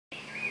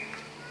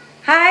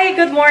Hi,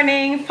 good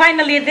morning.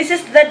 Finally, this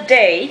is the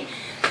day.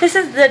 This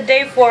is the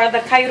day for the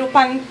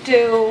Kairupan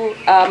to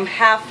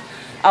have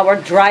our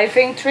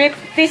driving trip.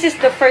 This is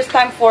the first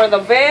time for the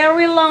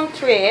very long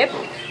trip.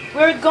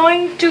 We're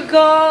going to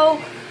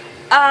go.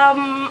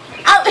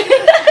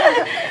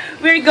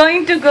 We're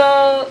going to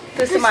go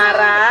to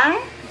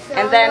Semarang,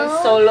 and then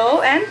Solo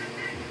and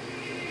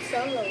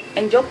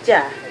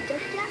Yogya.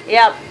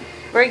 Yep.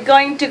 We're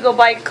going to go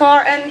by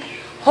car and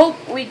hope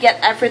we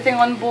get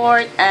everything on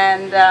board.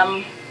 And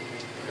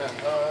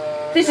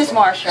this is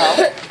Marshall.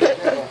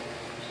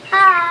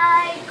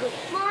 Hi, good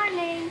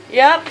morning.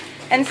 Yep.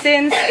 And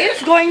since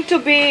it's going to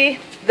be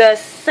the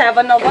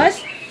 7 of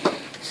us,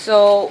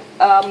 so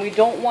we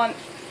don't want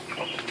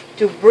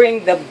to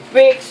bring the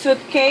big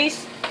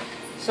suitcase,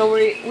 so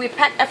we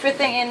pack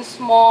everything in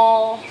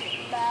small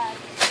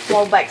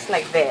bags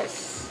like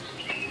this.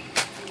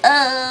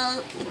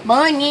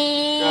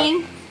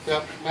 Morning.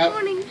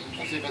 Morning.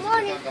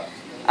 Morning.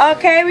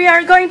 Okay, we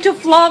are going to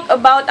vlog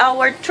about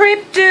our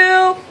trip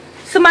to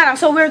Semarang.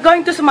 So we're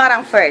going to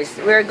Semarang first.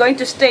 We're going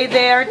to stay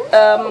there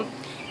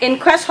in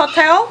Quest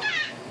Hotel.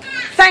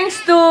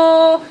 Thanks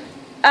to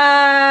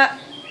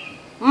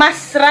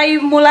Mas Rai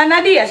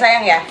Mulanadi ya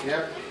sayang ya?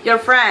 Your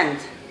friend.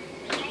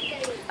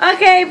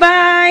 Okay,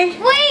 bye.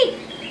 Wait.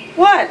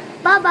 What?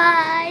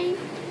 Bye-bye.